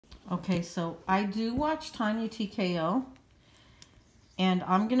Okay, so I do watch Tanya TKO, and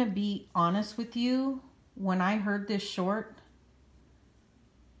I'm gonna be honest with you. When I heard this short,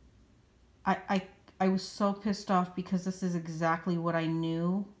 I I, I was so pissed off because this is exactly what I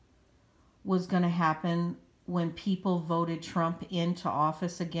knew was gonna happen when people voted Trump into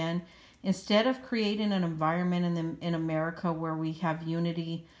office again. Instead of creating an environment in America where we have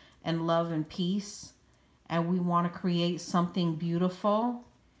unity and love and peace, and we want to create something beautiful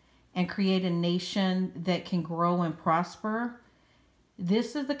and create a nation that can grow and prosper.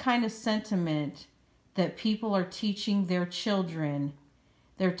 This is the kind of sentiment that people are teaching their children.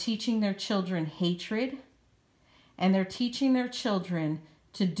 They're teaching their children hatred, and they're teaching their children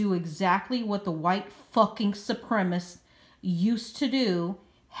to do exactly what the white fucking supremacists used to do,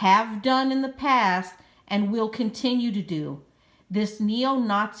 have done in the past, and will continue to do. This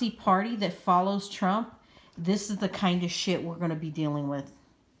neo-Nazi party that follows Trump, this is the kind of shit we're going to be dealing with.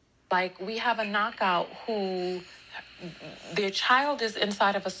 Like, we have a knockout who their child is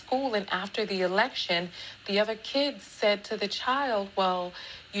inside of a school, and after the election, the other kids said to the child, well,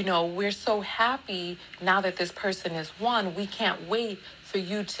 you know, we're so happy now that this person is won. We can't wait for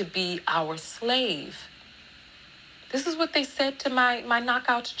you to be our slave. This is what they said to my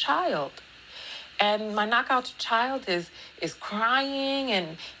knockout child. And my knockout child is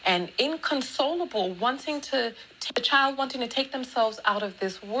crying and inconsolable, the child wanting to take themselves out of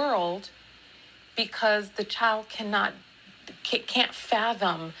this world because the child can't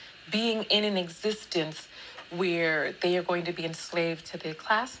fathom being in an existence where they are going to be enslaved to their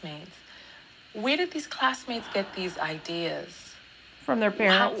classmates. Where did these classmates get these ideas? From their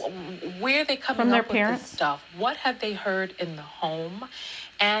parents. Where are they coming up with this stuff? What have they heard in the home?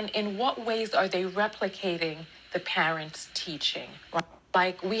 And in what ways are they replicating the parents' teaching?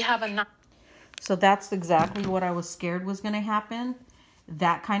 Like, we have a... So that's exactly what I was scared was going to happen.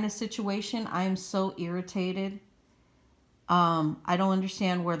 That kind of situation. I am so irritated. I don't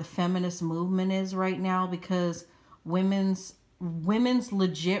understand where the feminist movement is right now, because women's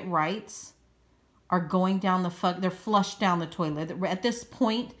legit rights are going down they're flushed down the toilet. At this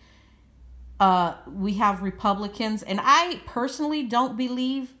point, we have Republicans, and I personally don't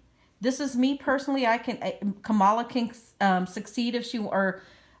believe, this is me personally, Kamala can succeed if she, or,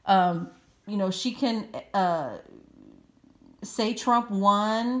 she can say Trump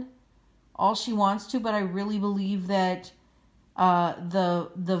won all she wants to, but I really believe that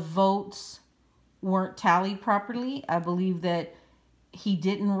the votes weren't tallied properly. I believe that he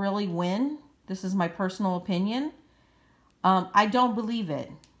didn't really win. This is my personal opinion. I don't believe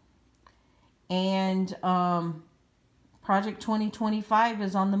it. And Project 2025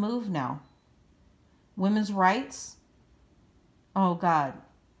 is on the move now. Women's rights. Oh, God.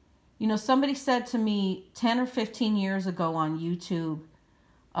 Somebody said to me 10 or 15 years ago on YouTube,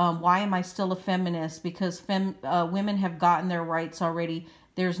 why am I still a feminist? Because women have gotten their rights already.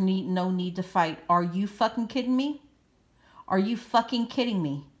 There's no need to fight. Are you fucking kidding me? Are you fucking kidding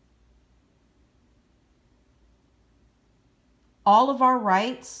me? All of our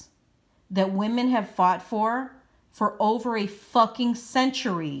rights that women have fought for over a fucking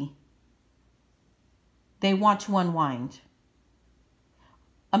century, they want to unwind.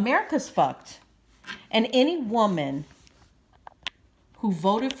 America's fucked. And any woman who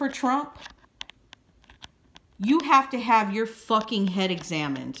voted for Trump, you have to have your fucking head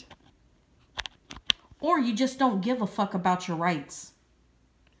examined. Or you just don't give a fuck about your rights.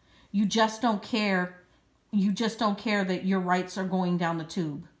 You just don't care. You just don't care that your rights are going down the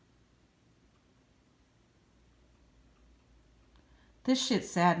tube. This shit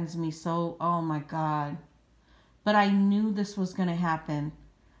saddens me so, oh my God. But I knew this was going to happen.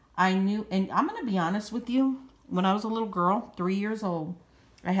 I knew, and I'm going to be honest with you. When I was a little girl, 3 years old,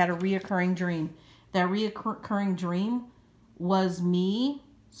 I had a reoccurring dream. That reoccurring dream was me.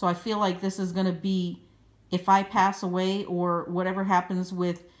 So I feel like this is going to be, if I pass away or whatever happens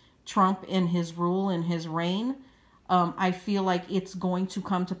with Trump and his rule and his reign, I feel like it's going to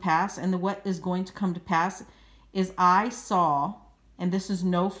come to pass. And what is going to come to pass is I saw, and this is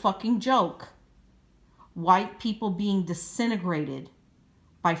no fucking joke, white people being disintegrated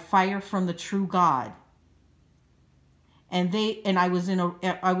by fire from the true God. And I was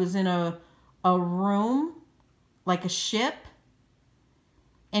in a room, like a ship.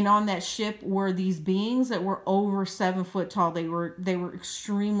 And on that ship were these beings that were over 7 foot tall. They were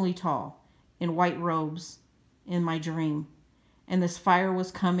extremely tall in white robes in my dream. And this fire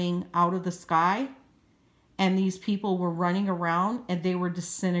was coming out of the sky. And these people were running around and they were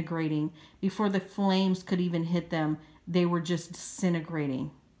disintegrating. Before the flames could even hit them, they were just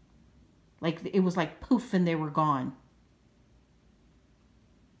disintegrating. Like, it was like poof and they were gone.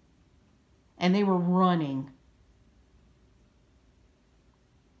 and they were running.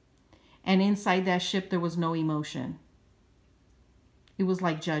 And inside that ship, there was no emotion. It was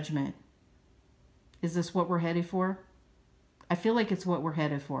like judgment. Is this what we're headed for? I feel like it's what we're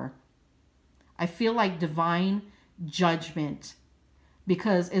headed for. I feel like divine judgment.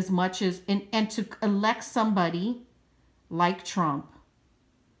 Because as much as, and to elect somebody like Trump,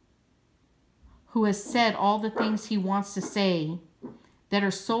 who has said all the things he wants to say that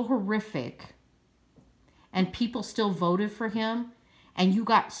are so horrific, and people still voted for him, and you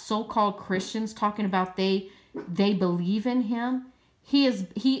got so-called Christians talking about they believe in him. He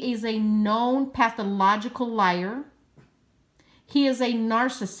is a known pathological liar. He is a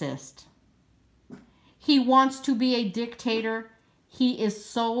narcissist. He wants to be a dictator. He is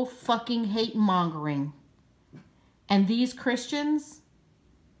so fucking hate-mongering. And these Christians,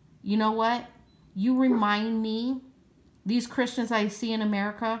 you know what? You remind me, these Christians I see in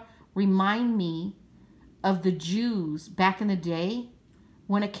America remind me of the Jews back in the day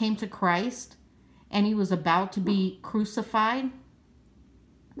when it came to Christ and he was about to be crucified.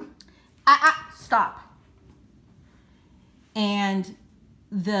 Stop. And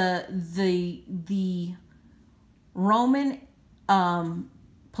the Roman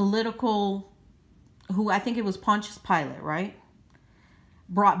political, who I think it was Pontius Pilate, right?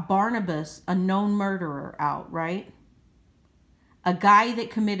 Brought Barnabas, a known murderer, out, right? A guy that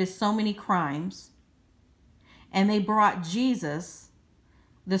committed so many crimes. And they brought Jesus,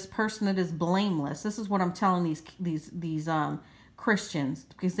 this person that is blameless. This is what I'm telling these Christians,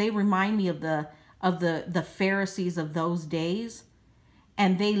 because they remind me of the Pharisees of those days.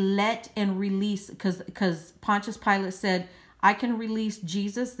 And they let and release, because Pontius Pilate said, I can release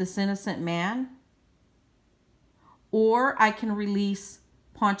Jesus, this innocent man, or I can release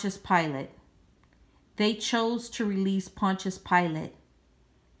Pontius Pilate. They chose to release Pontius Pilate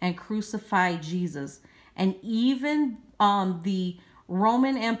and crucify Jesus. And even the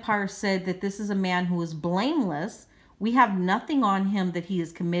Roman Empire said that this is a man who is blameless. We have nothing on him that he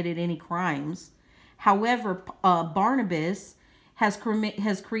has committed any crimes. However, Barnabas has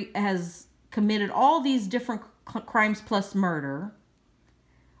committed all these different crimes plus murder.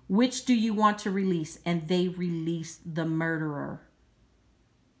 Which do you want to release? And they released the murderer.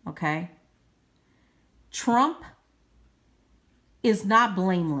 Okay? Trump is not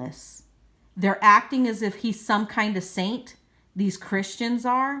blameless. They're acting as if he's some kind of saint. These Christians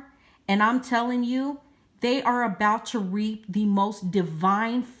are. And I'm telling you, they are about to reap the most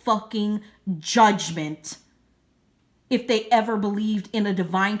divine fucking judgment. If they ever believed in a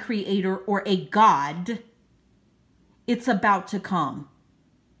divine creator or a God, it's about to come.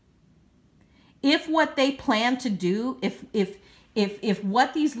 If what they plan to do, if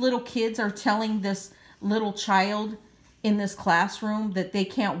what these little kids are telling this little child in this classroom, that they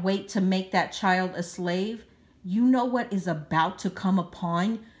can't wait to make that child a slave, you know what is about to come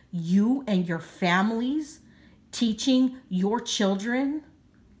upon you and your families, teaching your children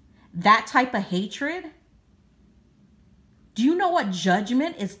that type of hatred? Do you know what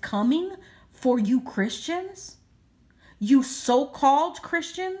judgment is coming for you Christians? You so-called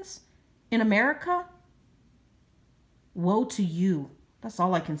Christians in America? Woe to you. That's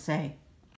all I can say.